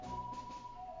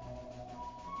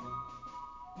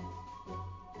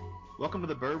Welcome to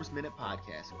the Burbs Minute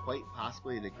Podcast, quite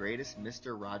possibly the greatest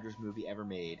Mr. Rogers movie ever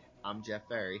made. I'm Jeff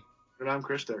Ferry. And I'm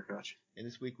Chris Derkach. And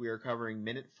this week we are covering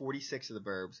minute 46 of the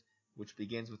Burbs, which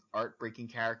begins with art-breaking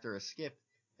character as Skip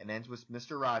and ends with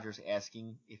Mr. Rogers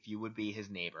asking if you would be his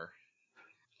neighbor.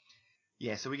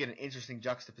 Yeah, so we get an interesting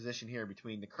juxtaposition here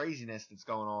between the craziness that's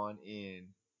going on in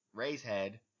Ray's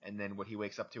head and then what he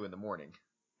wakes up to in the morning.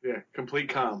 Yeah, complete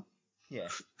calm. Yeah.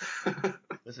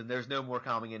 Listen, there's no more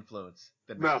calming influence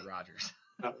than Mr. Rogers.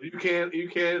 No, you can't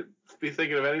be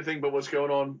thinking of anything but what's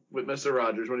going on with Mr.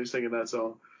 Rogers when he's singing that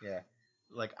song. Yeah.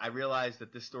 Like, I realize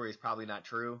that this story is probably not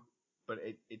true, but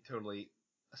it totally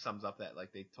sums up that,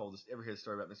 like, they told us, ever hear the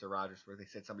story about Mr. Rogers where they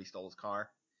said somebody stole his car?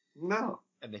 No.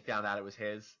 And they found out it was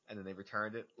his, and then they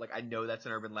returned it? Like, I know that's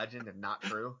an urban legend and not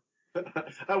true.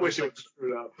 I wish it was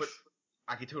true, though. But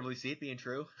I could totally see it being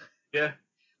true. Yeah.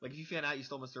 Like, if you found out you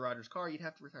stole Mr. Rogers' car, you'd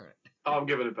have to return it. Oh, I'm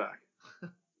giving it back.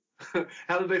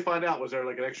 How did they find out? Was there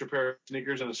like an extra pair of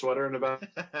sneakers and a sweater in the back?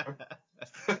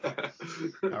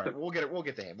 All right, we'll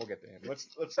get to him. Let's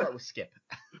start with Skip.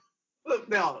 Look,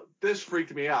 now, this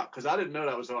freaked me out because I didn't know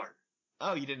that was art.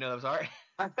 Oh, you didn't know that was art?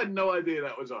 I had no idea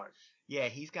that was art. Yeah,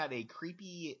 he's got a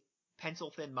creepy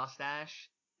pencil-thin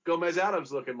mustache. Gomez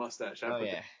Adams looking mustache. Oh,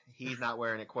 yeah. He's not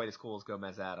wearing it quite as cool as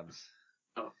Gomez Adams.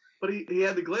 Oh. But he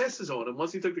had the glasses on, and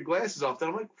once he took the glasses off, then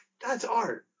I'm like, that's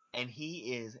art. And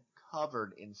he is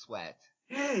covered in sweat.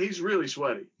 Yeah, he's really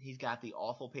sweaty. He's got the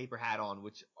awful paper hat on,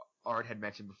 which Art had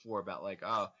mentioned before about, like,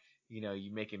 oh, you know, you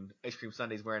making ice cream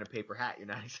sundaes wearing a paper hat. You're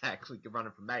not exactly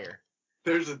running for mayor.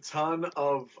 There's a ton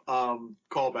of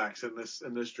callbacks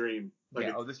in this dream. Like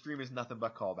yeah, this dream is nothing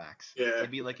but callbacks. Yeah. It'd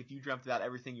be like if you dreamt about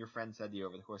everything your friend said to you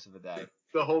over the course of a day.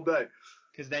 The whole day.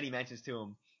 Because then he mentions to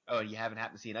him, oh, and you haven't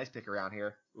happened to see an ice pick around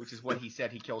here, which is what he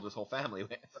said he killed his whole family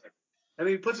with. And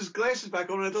he puts his glasses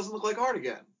back on and it doesn't look like art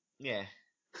again. Yeah.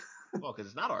 Well, because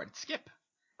it's not art. It's Skip.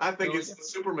 I think it's the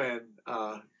Superman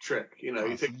trick. You know,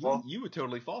 you would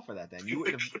totally fall for that then. You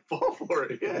wouldn't fall for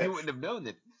it. Yeah. You wouldn't have known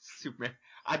that Superman.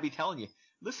 I'd be telling you,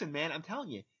 listen, man, I'm telling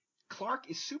you, Clark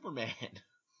is Superman.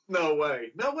 No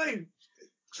way.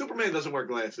 Superman doesn't wear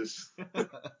glasses.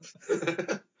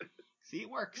 See, it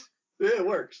works. Yeah, it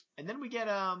works. And then we get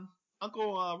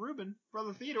Uncle Reuben,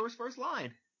 Brother Theodore's first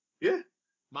line. Yeah.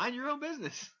 Mind your own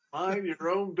business. Mind your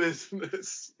own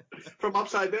business. From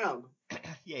Upside Down.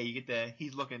 Yeah, you get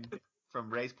he's looking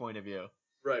from Ray's point of view.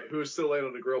 Right, who is still laying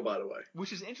on the grill, by the way.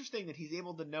 Which is interesting that he's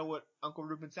able to know what Uncle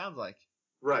Reuben sounds like.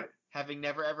 Right. Having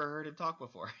never ever heard him talk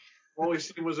before. All we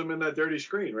seen was him in that dirty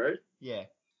screen, right? Yeah.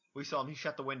 We saw him, he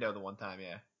shut the window the one time,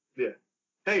 yeah. Yeah.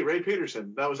 Hey, Ray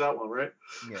Peterson, that was that one, right?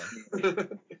 Yeah.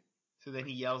 So then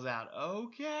he yells out,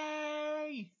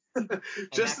 okay! And that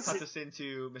cuts us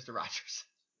into Mr. Rogers.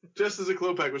 Just as a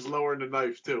Klopek was lowering the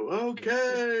knife, too.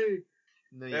 Okay!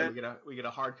 And then yeah, we get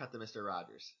a hard cut to Mr.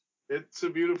 Rogers. It's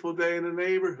a beautiful day in the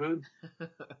neighborhood.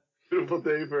 Beautiful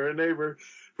day for a neighbor.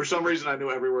 For some reason, I knew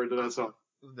every word to that song.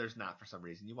 There's not for some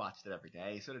reason. You watched it every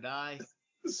day. So did I.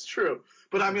 It's true.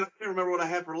 But, I mean, I can't remember what I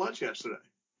had for lunch yesterday.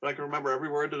 But I can remember every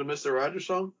word to the Mr. Rogers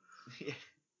song. Yeah.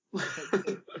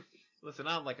 Listen,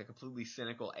 I'm like a completely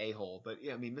cynical a-hole. But,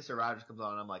 yeah, I mean, Mr. Rogers comes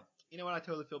on and I'm like, you know what? I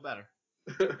totally feel better.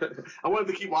 I wanted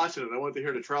to keep watching it. I wanted to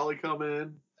hear the trolley come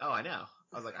in. Oh, I know.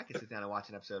 I was like, I could sit down and watch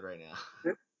an episode right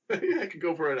now. Yeah, I could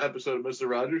go for an episode of Mr.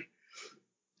 Rogers.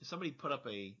 Somebody put up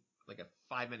a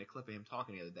 5-minute clip of him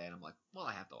talking the other day, and I'm like, well,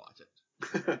 I have to watch it.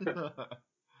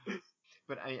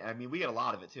 But, I mean, we get a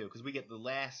lot of it, too, because we get the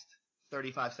last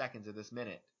 35 seconds of this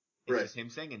minute. It's just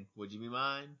him singing, would you be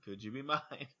mine? Could you be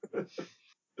mine?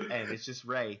 And it's just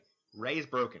Ray. Ray is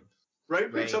broken. Ray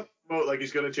picks up the remote like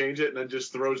he's going to change it and then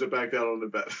just throws it back down on the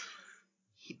bed.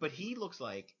 But he looks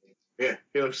like... Yeah,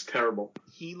 he looks terrible.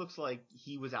 He looks like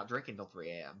he was out drinking till 3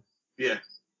 a.m. Yeah.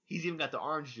 He's even got the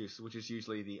orange juice, which is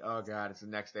usually the, oh, God, it's the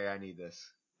next day, I need this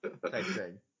type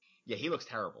thing. Yeah, he looks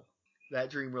terrible. That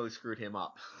dream really screwed him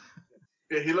up.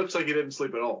 Yeah, he looks like he didn't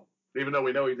sleep at all, even though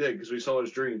we know he did because we saw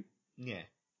his dream. Yeah.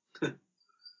 And,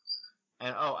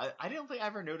 I don't think I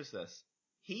ever noticed this.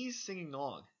 He's singing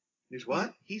along. He's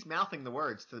what? He's mouthing the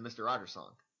words to the Mr. Rogers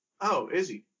song. Oh, is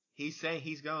he? He's saying,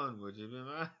 he's going, would you be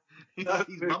mine?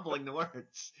 He's mumbling the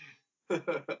words. I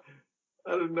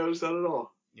didn't notice that at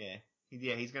all. Yeah.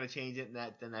 He's going to change it,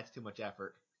 and then that's too much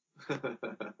effort.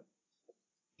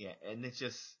 Yeah, and it's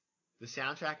just, the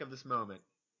soundtrack of this moment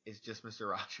is just Mr.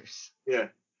 Rogers. Yeah.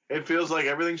 It feels like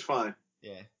everything's fine.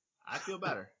 Yeah. I feel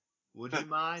better. Would you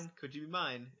mind? Could you be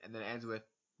mine? And then it ends with,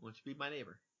 won't you be my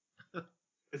neighbor?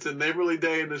 It's a neighborly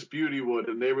day in this beauty wood,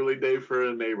 a neighborly day for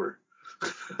a neighbor.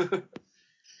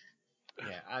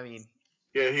 Yeah, I mean,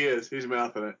 Yeah, he is. He's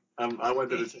mouthing it. I went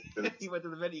to the He went to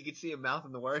the venue. You could see him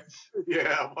mouthing the words.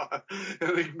 Yeah,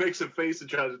 and he makes a face and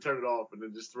tries to turn it off, and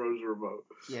then just throws the remote.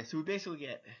 Yeah, so we basically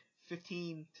get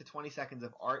 15 to 20 seconds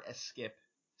of Art as Skip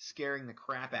scaring the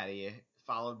crap out of you,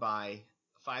 followed by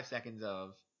 5 seconds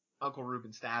of Uncle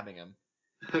Reuben stabbing him,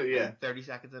 Yeah. and 30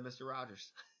 seconds of Mr.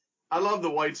 Rogers. I love the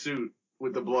white suit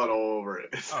with the blood all over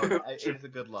it. Oh, it is a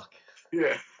good look.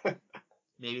 Yeah.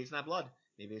 Maybe it's not blood.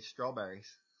 Maybe it's strawberries.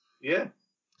 Yeah.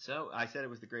 So I said it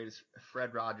was the greatest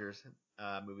Fred Rogers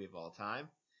movie of all time.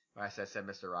 Or I said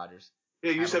Mr. Rogers.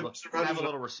 Yeah, you said Mr. Rogers. Have a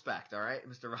little respect, all right,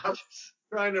 Mr. Rogers. I was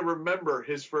trying to remember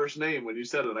his first name when you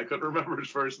said it. I couldn't remember his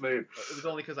first name. It was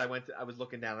only because I was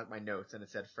looking down at my notes and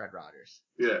it said Fred Rogers.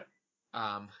 Yeah.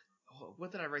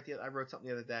 What did I write? I wrote something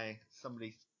the other day.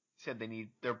 Somebody said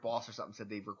their boss or something said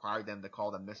they've required them to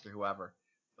call them Mr. Whoever.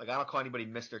 Like, I don't call anybody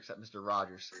Mr. except Mr.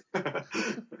 Rogers.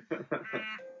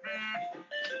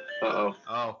 Uh-oh.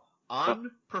 Oh,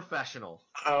 unprofessional.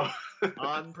 Oh.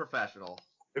 Unprofessional.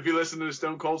 If you listen to the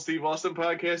Stone Cold Steve Austin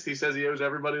podcast, he says he owes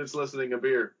everybody that's listening a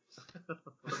beer.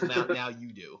 now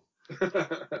you do.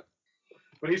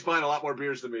 But he's buying a lot more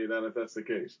beers than me then, if that's the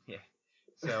case. Yeah.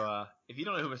 So, if you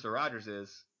don't know who Mr. Rogers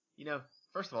is,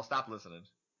 first of all, stop listening.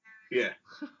 Yeah.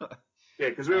 Yeah,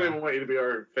 because we don't even want you to be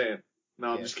our fan.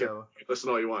 No, I'm just kidding. So, listen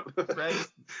all you want.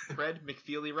 Fred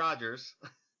McFeely Rogers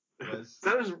was. Is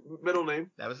that his middle name?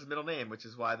 That was his middle name, which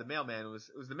is why the mailman was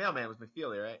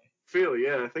McFeely, right? Feely,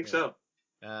 yeah, I think so.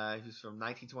 He was from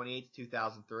 1928 to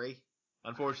 2003.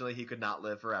 Unfortunately, he could not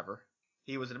live forever.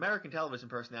 He was an American television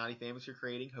personality famous for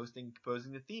creating, hosting, and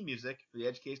composing the theme music for the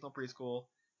educational preschool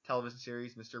television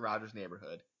series Mr. Rogers'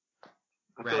 Neighborhood.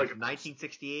 Ran from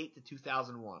 1968 to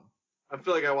 2001. I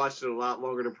feel like I watched it a lot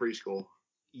longer than preschool.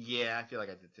 Yeah, I feel like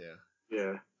I did too.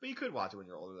 Yeah. But you could watch it when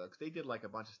you're older, though, because they did like a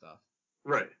bunch of stuff.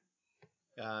 Right.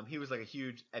 He was like a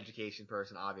huge education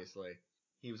person, obviously.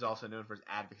 He was also known for his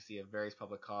advocacy of various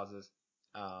public causes.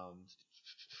 I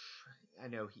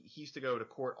know he used to go to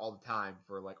court all the time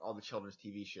for like all the children's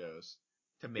TV shows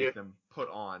to make them put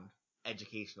on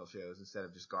educational shows instead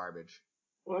of just garbage.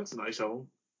 Well, that's nice of him.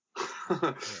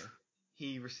 Yeah.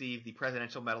 He received the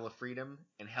Presidential Medal of Freedom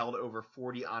and held over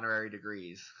 40 honorary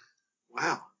degrees.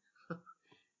 Wow.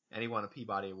 And he won a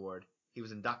Peabody Award. He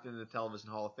was inducted into the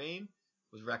Television Hall of Fame,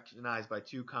 was recognized by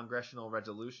 2 congressional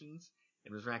resolutions,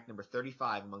 and was ranked number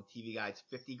 35 among TV Guide's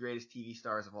 50 greatest TV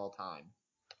stars of all time.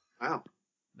 Wow.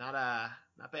 Not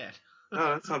bad.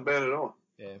 No, that's not bad at all.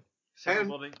 Yeah.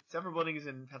 Several buildings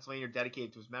in Pennsylvania are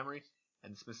dedicated to his memory,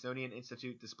 and the Smithsonian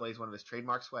Institute displays one of his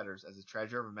trademark sweaters as a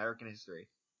treasure of American history.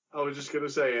 I was just going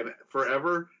to say, and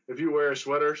forever, if you wear a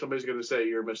sweater, somebody's going to say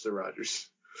you're Mr. Rogers.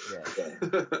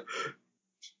 Yeah.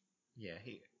 Yeah,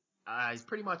 he's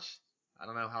pretty much, I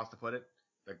don't know how else to put it,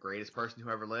 the greatest person who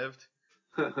ever lived.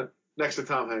 Next to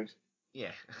Tom Hanks.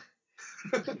 Yeah.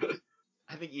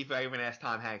 I think if I even asked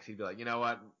Tom Hanks, he'd be like, you know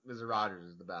what, Mr. Rogers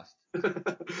is the best.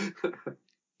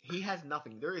 He has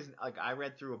nothing. There is, like, I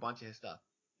read through a bunch of his stuff.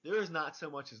 There is not so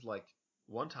much as, like,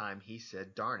 one time he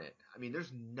said, darn it. I mean,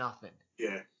 there's nothing.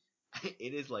 Yeah.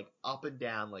 It is, like, up and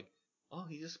down, like, oh,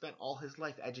 he just spent all his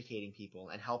life educating people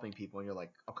and helping people, and you're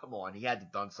like, oh, come on, he had to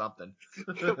have done something.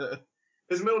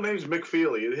 His middle name's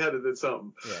McFeely. He had to do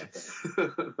something. Yeah.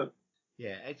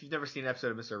 Yeah, if you've never seen an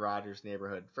episode of Mr. Rogers'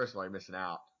 Neighborhood, first of all, you're missing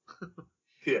out.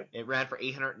 Yeah. It ran for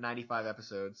 895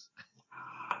 episodes.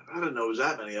 I didn't know it was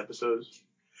that many episodes.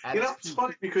 It's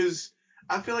funny because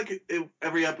I feel like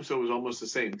every episode was almost the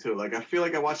same, too. Like, I feel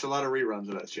like I watched a lot of reruns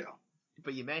of that show.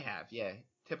 But you may have, yeah.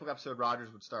 Typical episode,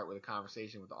 Rogers would start with a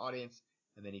conversation with the audience,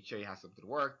 and then he'd show you how something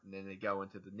worked, and then they'd go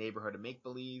into the neighborhood of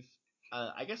make-believe.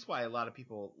 I guess why a lot of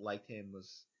people liked him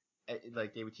was,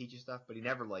 like, they would teach you stuff, but he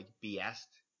never, like, BS'd.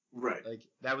 Right. Like,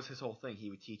 that was his whole thing. He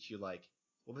would teach you, like,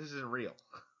 well, this isn't real.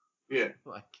 Yeah.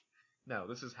 Like, no,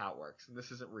 this is how it works, and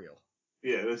this isn't real.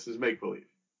 Yeah, this is make-believe.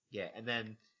 Yeah, and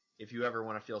then if you ever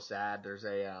want to feel sad, there's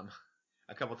a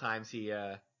couple times he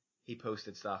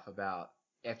posted stuff about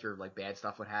after, like, bad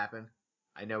stuff would happen.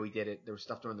 I know he did it. There was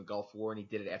stuff during the Gulf War, and he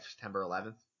did it after September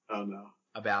 11th. Oh, no.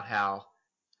 About how,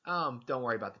 don't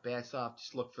worry about the bad stuff.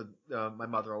 Just look for, my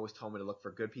mother always told me to look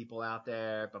for good people out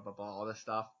there, blah, blah, blah, all this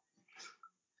stuff.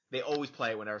 They always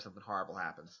play it whenever something horrible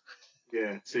happens.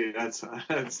 Yeah, see, that's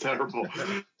terrible.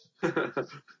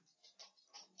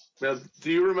 Now,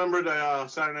 do you remember the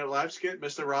Saturday Night Live skit,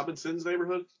 Mr. Robinson's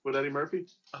Neighborhood, with Eddie Murphy?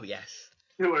 Oh, yes.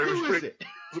 Who is it?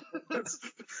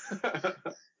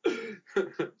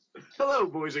 Hello,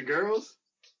 boys and girls.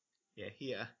 Yeah,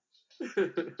 he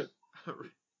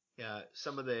he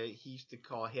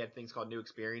had things called new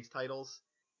experience titles.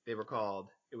 They were called,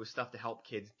 it was stuff to help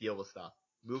kids deal with stuff.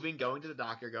 moving, going to the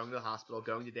doctor, going to the hospital,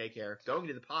 going to daycare, going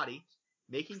to the potty,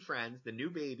 making friends, the new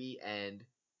baby, and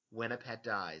when a pet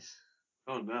dies.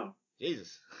 Oh, no.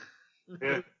 Jesus.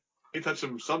 Yeah. He touched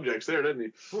some subjects there,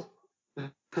 didn't he?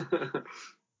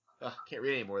 Can't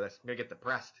read anymore. I'm going to get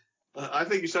depressed. I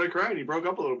think you started crying. You broke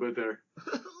up a little bit there.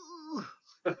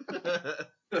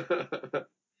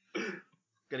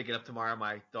 Gonna get up tomorrow.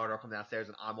 My daughter will come downstairs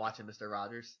and I'm watching Mr.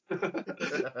 Rogers.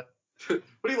 What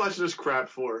are you watching this crap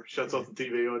for? Shuts off the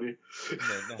TV on you.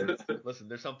 No. Listen,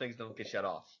 there's some things that don't get shut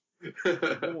off.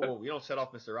 Whoa, you don't shut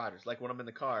off Mr. Rogers. Like when I'm in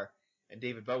the car and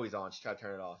David Bowie's on, just try to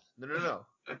turn it off. No.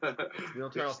 We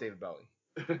don't turn off David Bowie.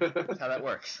 That's how that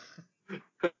works.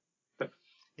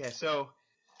 Yeah, so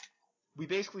we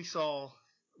basically saw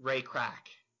Ray crack.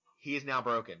 He is now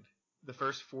broken. The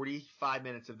first 45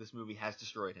 minutes of this movie has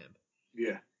destroyed him.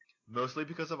 Yeah. Mostly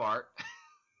because of art.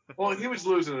 Well, he was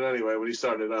losing it anyway when he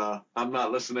started, I'm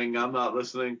not listening.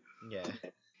 Yeah.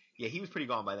 Yeah, he was pretty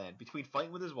gone by then. Between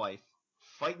fighting with his wife,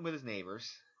 fighting with his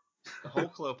neighbors, the whole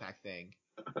Klopak thing.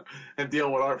 And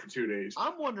dealing with art for 2 days.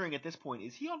 I'm wondering at this point,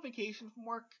 is he on vacation from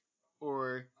work?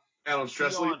 Or out on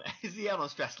stress leave? Is he out on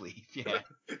stress leave? Yeah.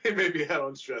 He may be out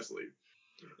on stress leave.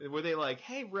 Were they like,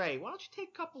 hey, Ray, why don't you take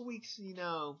a couple weeks,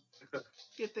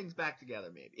 get things back together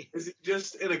maybe? Is he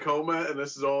just in a coma and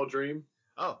this is all a dream?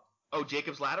 Oh,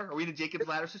 Jacob's Ladder? Are we in a Jacob's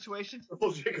Ladder situation? The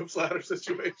whole Jacob's Ladder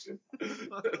situation.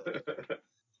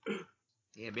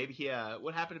 Yeah, maybe he,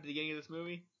 what happened at the beginning of this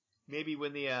movie? Maybe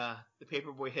when the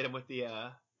paperboy hit him with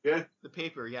the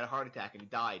paper, he had a heart attack and he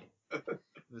died.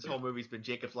 This whole movie's been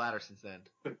Jacob's Ladder since then.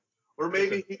 Or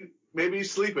maybe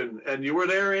he's sleeping and you were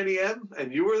there, Annie M,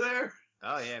 and you were there?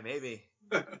 Oh, yeah, maybe.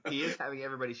 He is having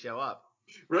everybody show up.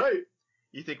 Right.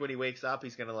 You think when he wakes up,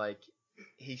 he's gonna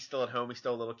he's still at home, he's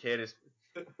still a little kid,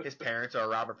 his parents are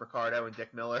Robert Picardo and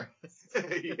Dick Miller.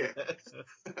 Yeah.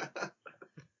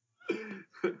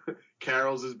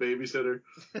 Carol's his babysitter.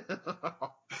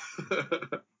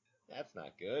 That's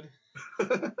not good.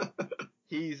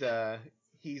 He's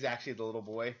actually the little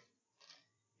boy.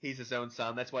 He's his own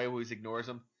son. That's why he always ignores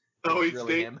him. Oh, he's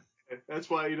really him. That's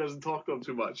why he doesn't talk to him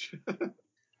too much.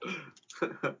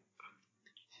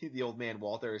 The old man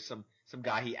Walter is some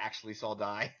guy he actually saw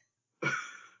die.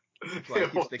 That's why he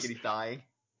keeps thinking he's dying.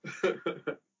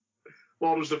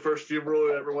 Walter's the first funeral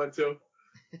he ever went to.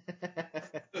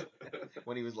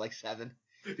 When he was like 7.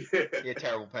 Yeah. He had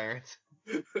terrible parents.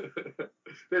 Then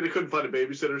they couldn't find a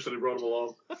babysitter, so they brought him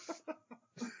along.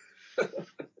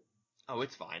 Oh,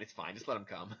 it's fine. Just let him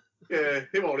come. Yeah,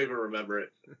 he won't even remember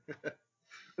it.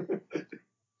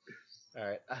 All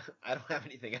right. I don't have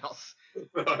anything else.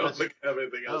 I don't think I have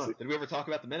anything else. Did we ever talk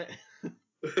about the minute?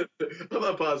 I'm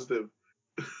not positive.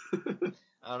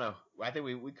 I don't know. I think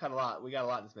we cut a lot. We got a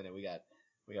lot in this minute. We got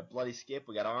Bloody Skip.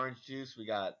 We got Orange Juice. We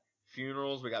got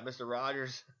funerals. We got Mr.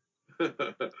 Rogers.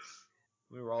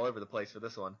 We were all over the place for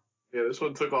this one. Yeah, this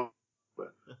one took off.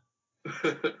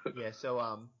 Yeah,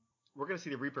 so we're gonna see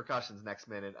the repercussions next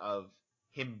minute of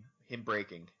him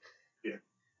breaking. Yeah.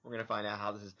 We're gonna find out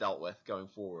how this is dealt with going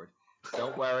forward.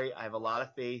 Don't worry, I have a lot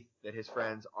of faith that his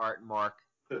friends Art and Mark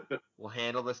will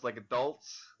handle this like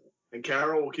adults. And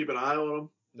Carol will keep an eye on him.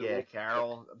 Yeah,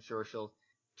 Carol, I'm sure she'll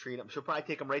treat him. She'll probably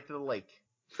take him right to the lake.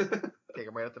 Take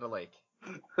him right up to the lake.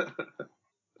 All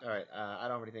right, I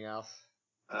don't have anything else.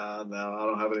 No, I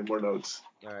don't have any more notes.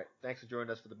 All right, thanks for joining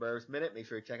us for the Burbs Minute. Make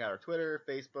sure you check out our Twitter,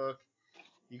 Facebook.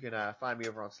 You can find me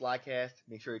over on Slycast.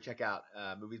 Make sure you check out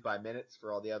Movies by Minutes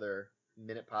for all the other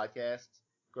Minute podcasts.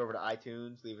 Go over to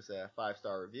iTunes, leave us a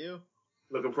 5-star review.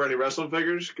 Looking for any wrestling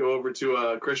figures? Go over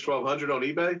to Chris 1200 on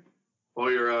eBay.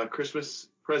 All your Christmas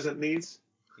present needs.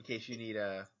 In case you need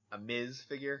a Miz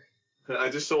figure. I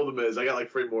just sold the Miz. I got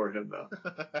like 3 more of him though.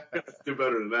 Do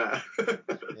better than that.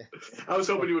 Yeah. I was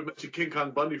hoping you would mention King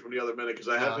Kong Bundy from the other minute because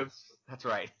I have him. That's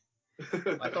right.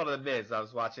 I thought of the Miz. I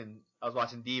was watching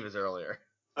Divas earlier.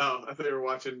 Oh, I thought you were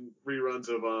watching reruns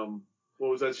of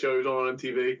what was that show he was on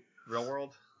MTV? Real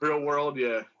World? Real World,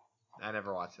 yeah. I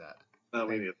never watched that. No,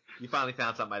 me neither. You finally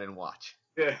found something I didn't watch.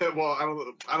 Yeah, well,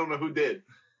 I don't know who did.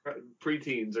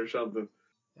 Preteens or something.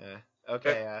 Yeah.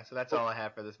 Okay, so that's all I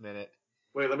have for this minute.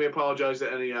 Wait, let me apologize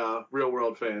to any Real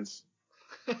World fans.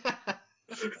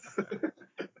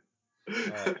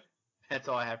 That's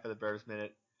all I have for the Burbs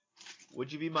Minute.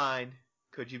 Would you be mine?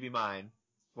 Could you be mine?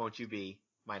 Won't you be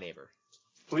my neighbor?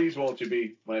 Please won't you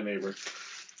be my neighbor?